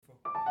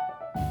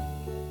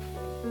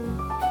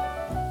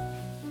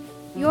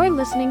You're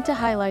listening to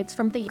highlights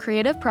from the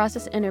Creative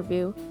Process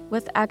interview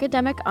with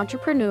academic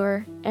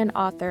entrepreneur and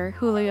author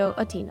Julio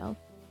Ottino.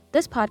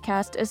 This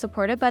podcast is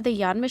supported by the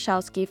Jan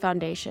Michalski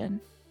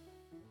Foundation.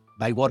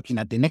 By working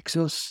at the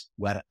nexus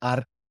where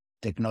art,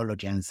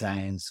 technology, and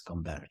science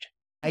converge.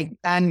 I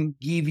can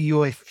give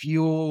you a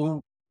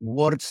few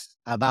words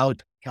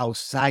about how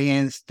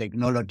science,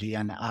 technology,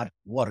 and art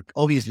work.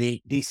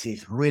 Obviously, this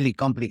is really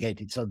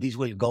complicated, so this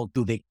will go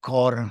to the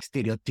core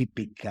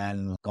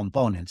stereotypical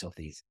components of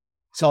this.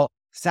 So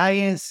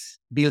science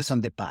builds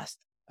on the past.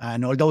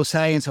 And although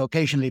science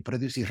occasionally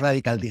produces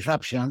radical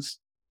disruptions,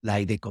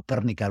 like the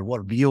Copernican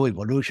worldview,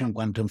 evolution,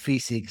 quantum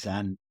physics,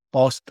 and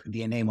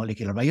post-DNA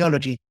molecular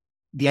biology,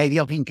 the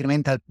idea of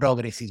incremental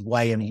progress is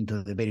wired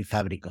into the very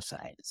fabric of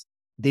science.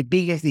 The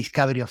biggest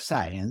discovery of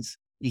science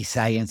is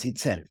science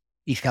itself,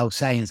 is how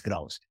science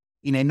grows.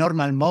 In a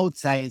normal mode,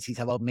 science is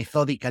about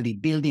methodically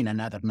building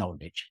another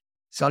knowledge.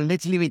 So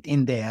let's leave it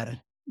in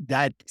there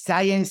that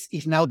science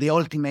is now the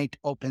ultimate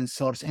open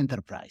source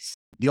enterprise.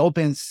 The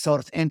open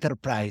source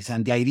enterprise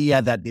and the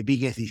idea that the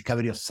biggest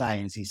discovery of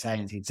science is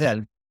science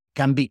itself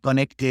can be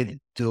connected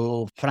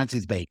to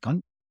Francis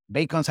Bacon.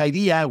 Bacon's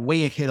idea,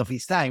 way ahead of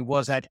his time,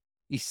 was that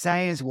if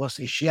science was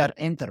a shared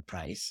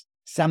enterprise,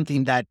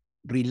 something that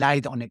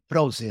relied on a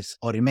process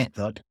or a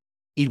method,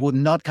 it would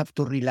not have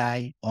to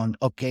rely on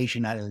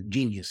occasional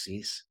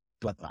geniuses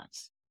to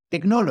advance.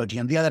 Technology,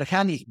 on the other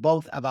hand, is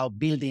both about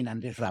building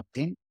and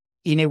disrupting.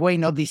 In a way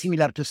not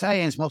dissimilar to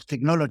science, most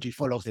technology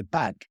follows the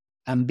pack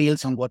and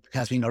builds on what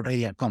has been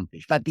already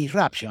accomplished. But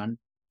disruption,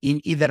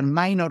 in either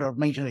minor or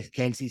major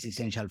scales, is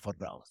essential for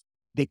growth.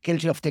 The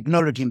culture of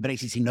technology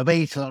embraces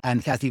innovation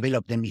and has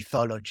developed the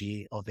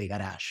mythology of the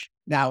garage.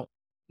 Now,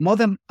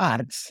 modern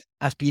art's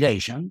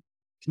aspiration,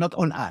 it's not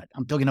all art,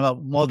 I'm talking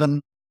about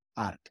modern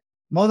art.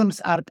 Modern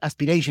art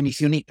aspiration is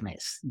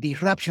uniqueness.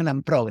 Disruption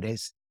and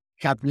progress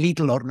have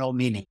little or no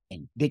meaning.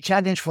 The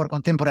challenge for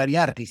contemporary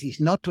artists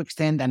is not to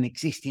extend an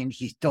existing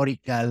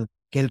historical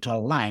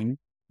cultural line,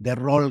 the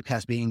role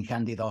has been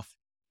handed off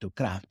to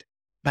craft,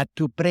 but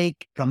to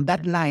break from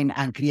that line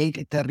and create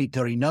a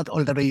territory not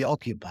already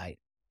occupied,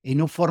 a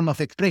new form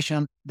of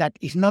expression that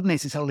is not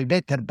necessarily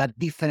better, but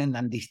different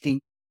and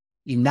distinct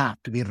enough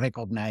to be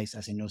recognized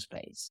as a new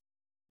space.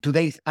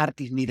 Today's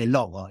artists need a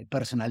logo, a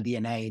personal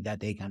DNA that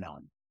they can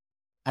own.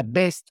 At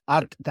best,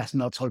 art does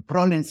not solve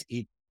problems,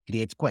 it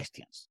creates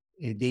questions.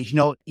 There is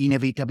no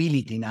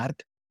inevitability in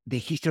art. The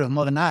history of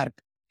modern art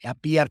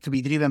appears to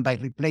be driven by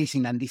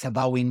replacing and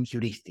disavowing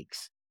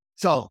heuristics.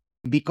 So,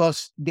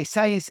 because the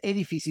science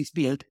edifice is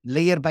built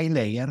layer by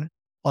layer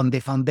on the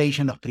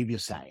foundation of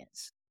previous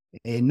science.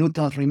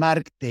 Newton's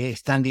remark,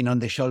 standing on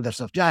the shoulders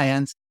of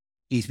giants,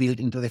 is built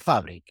into the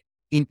fabric.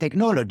 In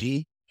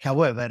technology,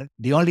 however,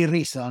 the only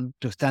reason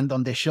to stand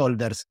on the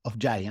shoulders of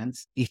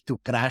giants is to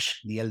crush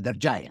the elder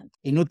giant.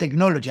 A new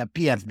technology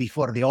appears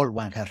before the old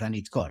one has run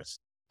its course.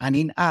 And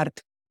in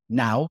art,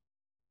 now,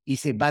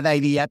 it's a bad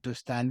idea to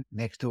stand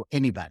next to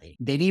anybody.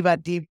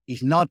 Derivative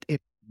is not a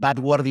bad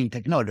word in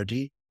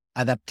technology.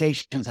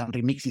 Adaptations and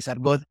remixes are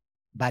good,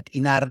 but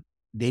in art,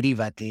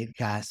 derivative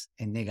has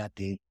a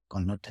negative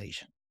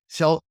connotation.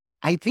 So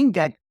I think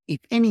that, if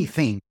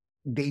anything,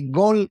 the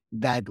goal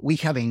that we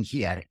have in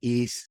here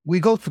is we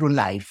go through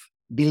life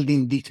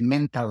building these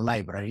mental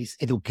libraries.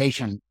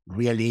 Education,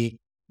 really,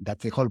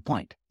 that's the whole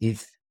point,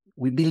 is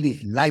we build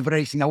these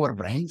libraries in our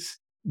brains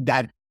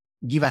that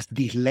give us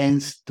this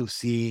lens to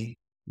see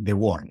the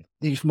world.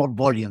 There's more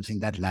volumes in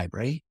that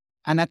library.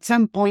 And at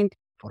some point,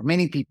 for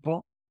many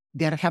people,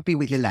 they're happy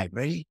with the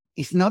library.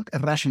 It's not a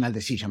rational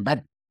decision,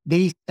 but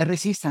there is a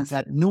resistance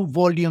that new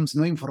volumes,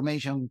 new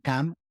information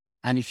come.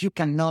 And if you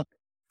cannot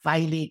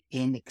file it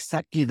in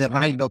exactly the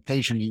right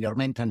location in your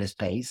mental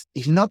space,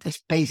 it's not a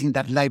space in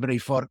that library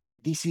for,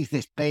 this is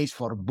the space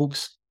for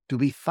books to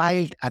be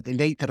filed at a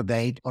later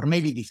date or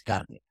maybe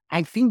discarded.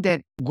 I think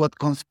that what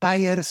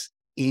conspires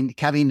in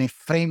having a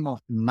frame of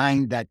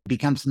mind that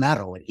becomes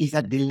narrower is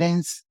that the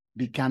lens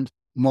becomes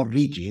more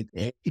rigid.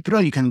 It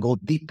probably can go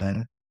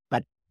deeper,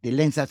 but the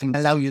lens doesn't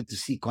allow you to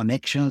see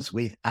connections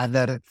with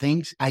other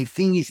things. I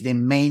think is the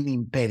main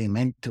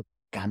impediment to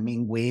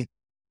coming with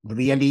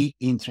really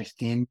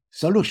interesting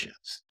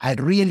solutions. I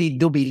really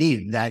do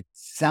believe that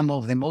some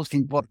of the most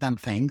important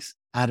things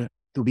are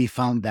to be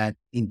found at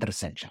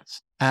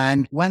intersections.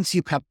 And once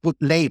you have put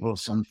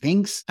labels on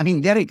things, I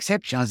mean, there are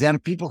exceptions. There are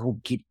people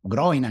who keep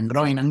growing and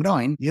growing and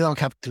growing. You don't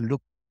have to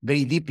look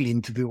very deeply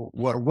into your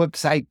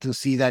website to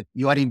see that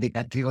you are in the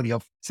category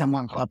of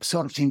someone who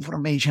absorbs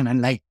information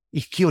and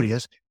is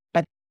curious.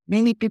 But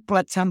many people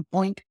at some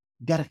point,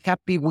 they're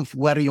happy with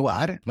where you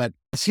are, but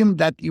assume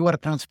that you are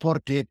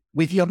transported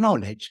with your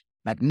knowledge,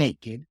 but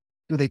naked,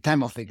 to the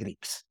time of the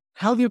Greeks.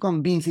 How do you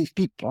convince these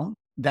people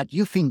that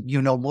you think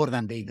you know more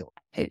than they do?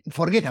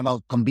 Forget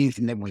about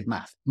convincing them with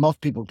math.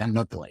 Most people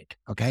cannot do it,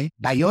 okay?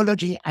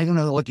 Biology, I don't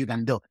know what you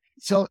can do.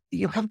 So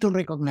you have to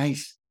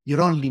recognize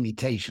your own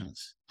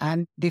limitations.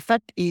 And the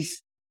fact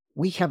is,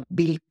 we have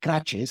built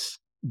crutches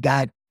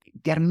that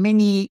there are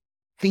many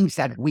things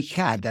that we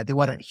had that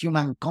were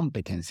human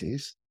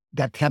competencies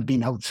that have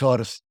been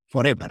outsourced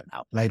forever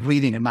now, like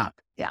reading a map.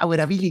 Our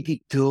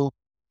ability to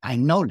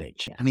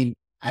acknowledge. I mean,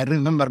 I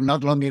remember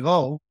not long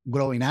ago,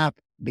 growing up,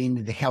 being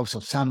in the house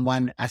of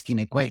someone, asking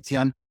a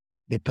question,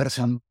 the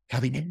person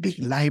having a big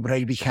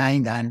library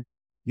behind, and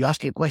you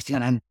ask a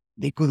question and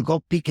they could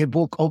go pick a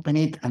book, open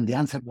it, and the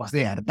answer was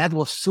there. That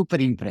was super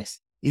impressive.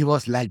 It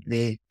was like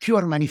the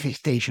pure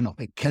manifestation of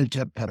a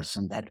cultured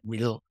person that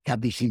will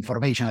have this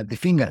information at the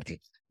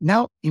fingertips.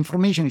 Now,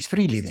 information is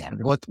freely there.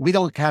 What we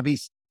don't have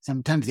is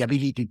sometimes the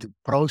ability to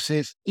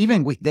process,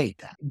 even with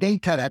data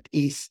that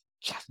is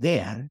just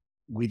there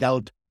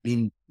without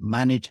being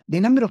managed. The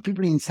number of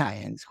people in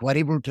science who are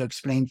able to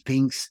explain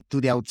things to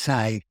the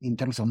outside in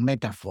terms of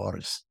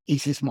metaphors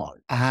is small.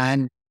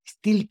 And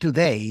still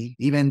today,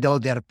 even though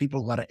there are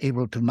people who are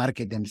able to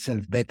market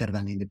themselves better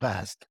than in the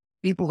past,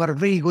 people who are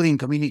very good in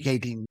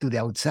communicating to the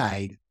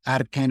outside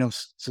are kind of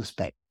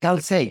suspect. Carl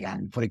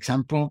Sagan, for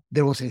example,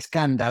 there was a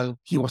scandal.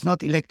 He was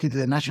not elected to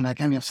the National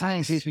Academy of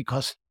Sciences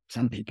because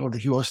some people,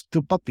 he was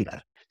too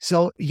popular.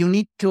 So you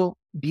need to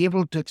be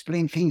able to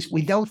explain things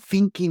without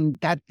thinking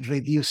that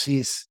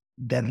reduces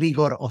the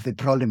rigor of the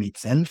problem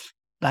itself.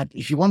 But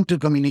if you want to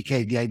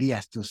communicate the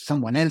ideas to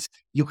someone else,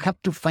 you have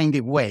to find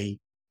a way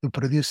to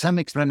produce some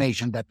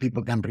explanation that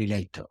people can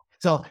relate to.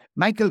 So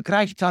Michael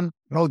Crichton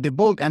wrote the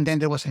book, and then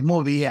there was a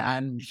movie,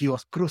 and he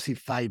was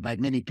crucified by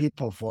many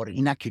people for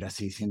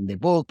inaccuracies in the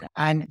book.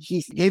 And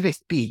he gave a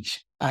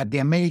speech at the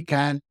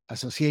American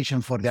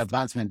Association for the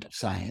Advancement of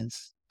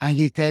Science. And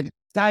he said,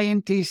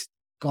 scientists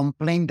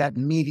complain that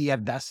media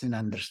doesn't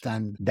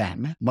understand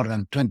them more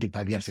than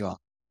 25 years ago.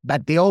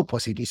 But the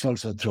opposite is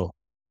also true.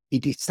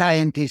 It is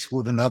scientists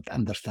who do not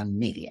understand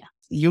media.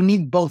 You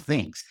need both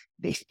things.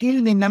 There's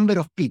still the number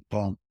of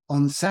people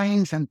on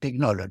science and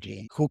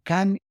technology who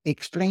can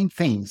explain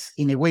things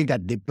in a way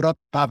that the broad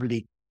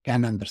public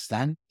can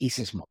understand is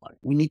small.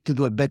 We need to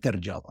do a better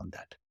job on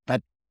that.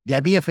 But the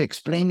idea of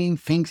explaining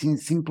things in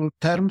simple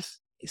terms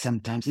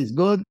sometimes is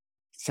good.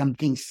 Some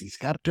things is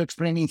hard to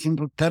explain in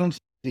simple terms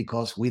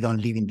because we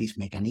don't live in this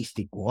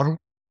mechanistic world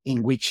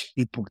in which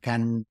people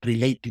can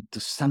relate it to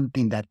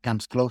something that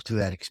comes close to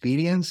their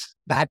experience.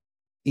 But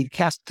it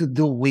has to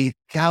do with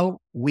how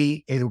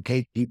we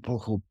educate people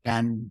who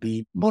can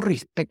be more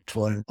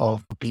respectful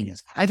of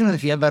opinions. I don't know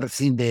if you've ever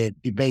seen the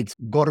debates,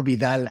 Gore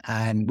Vidal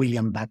and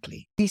William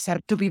Buckley. These are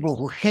two people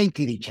who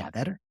hated each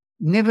other,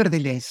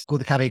 nevertheless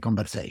could have a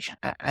conversation.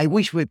 I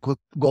wish we could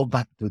go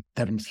back to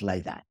terms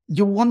like that.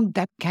 You want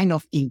that kind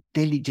of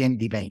intelligent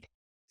debate.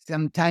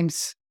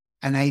 Sometimes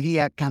an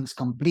idea comes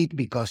complete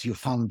because you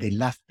found the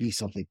last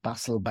piece of the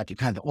puzzle, but you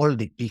had all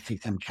the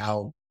pieces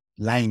somehow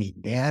lying in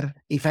there.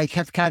 If I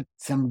have had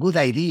some good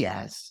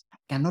ideas, I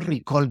cannot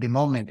recall the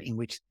moment in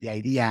which the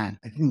idea,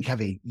 I didn't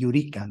have a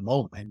eureka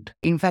moment.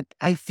 In fact,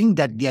 I think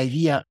that the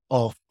idea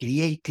of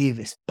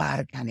creative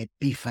spark and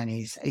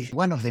epiphanies is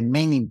one of the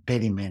main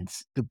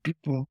impediments to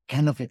people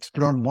kind of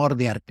explore more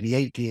their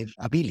creative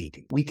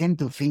ability. We tend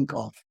to think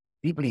of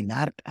people in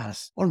art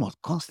as almost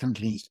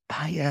constantly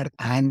inspired,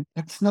 and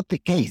that's not the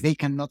case. They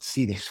cannot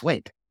see the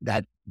sweat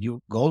that you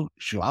go,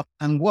 show up,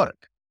 and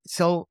work.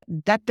 So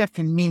that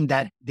doesn't mean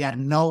that there are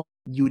no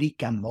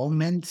eureka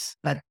moments,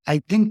 but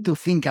I tend to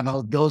think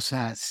about those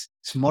as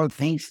small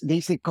things.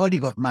 There's a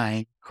colleague of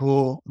mine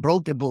who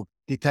wrote a book.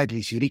 The title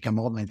is Eureka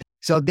Moment.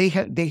 So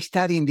they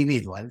study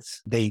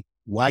individuals. They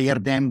wire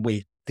them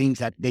with things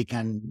that they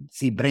can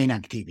see brain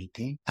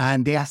activity,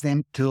 and they ask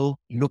them to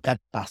look at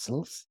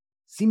puzzles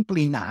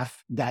simply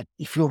enough that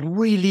if you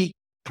really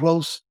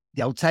close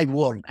the outside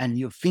world and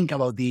you think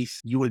about this,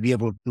 you will be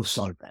able to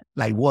solve them,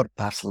 like word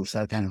puzzles,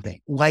 that kind of thing.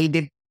 While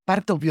the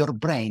part of your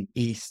brain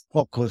is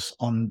focused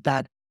on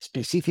that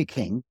specific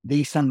thing, there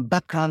is some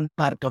background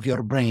part of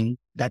your brain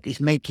that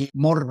is making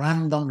more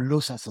random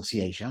loose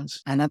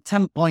associations. And at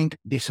some point,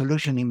 the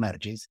solution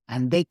emerges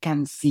and they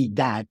can see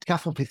that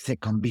half of a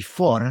second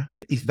before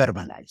it's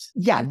verbalized.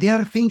 Yeah, there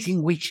are things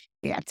in which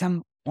at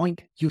some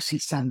point you see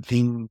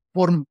something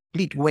form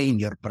complete way in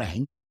your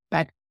brain,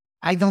 but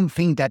I don't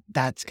think that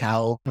that's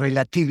how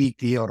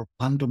relativity or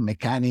quantum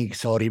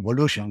mechanics or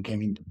evolution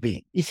came into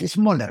being. It's a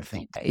smaller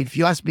thing. If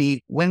you ask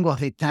me, when was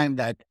the time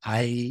that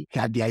I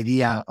had the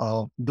idea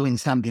of doing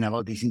something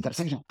about this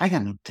intersection? I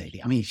cannot tell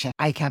you. I mean,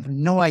 I have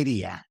no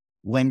idea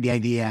when the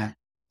idea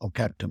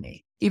occurred to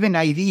me. Even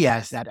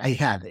ideas that I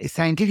had,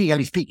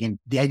 scientifically speaking,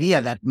 the idea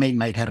that made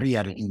my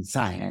career in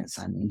science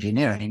and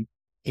engineering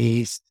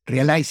is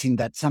realizing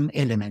that some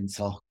elements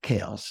of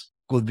chaos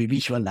could be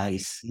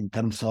visualized in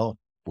terms of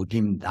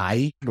putting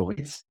dye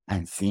fluids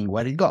and seeing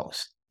where it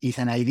goes. It's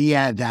an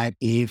idea that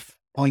if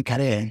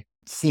Poincaré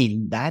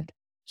seen that,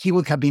 he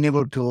would have been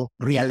able to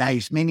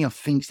realize many of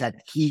things that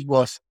he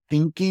was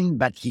thinking,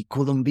 but he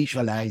couldn't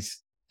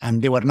visualize,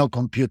 and there were no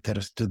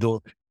computers to do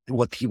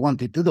what he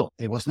wanted to do.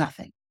 There was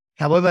nothing.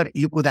 However,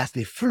 you could ask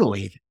the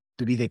fluid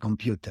to be the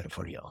computer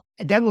for you.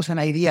 That was an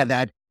idea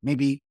that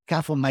maybe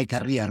half of my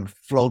career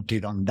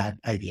floated on that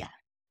idea.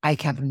 I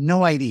have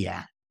no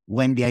idea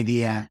when the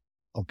idea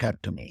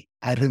occurred to me.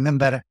 I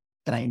remember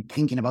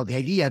thinking about the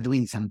idea,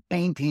 doing some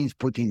paintings,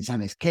 putting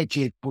some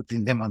sketches,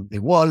 putting them on the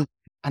wall.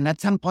 And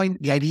at some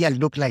point, the idea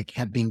looked like it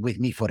had been with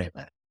me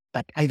forever.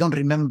 But I don't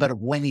remember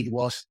when it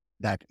was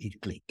that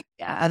it clicked.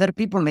 Other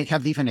people may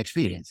have different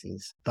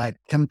experiences, but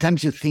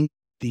sometimes you think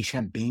this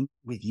has been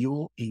with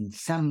you in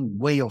some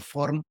way or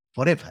form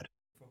forever.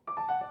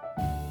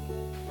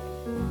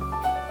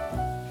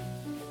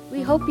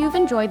 We hope you've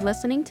enjoyed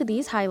listening to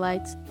these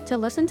highlights. To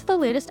listen to the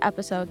latest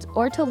episodes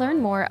or to learn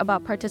more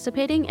about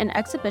participating in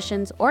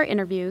exhibitions or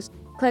interviews,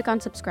 click on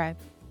subscribe.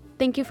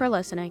 Thank you for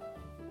listening.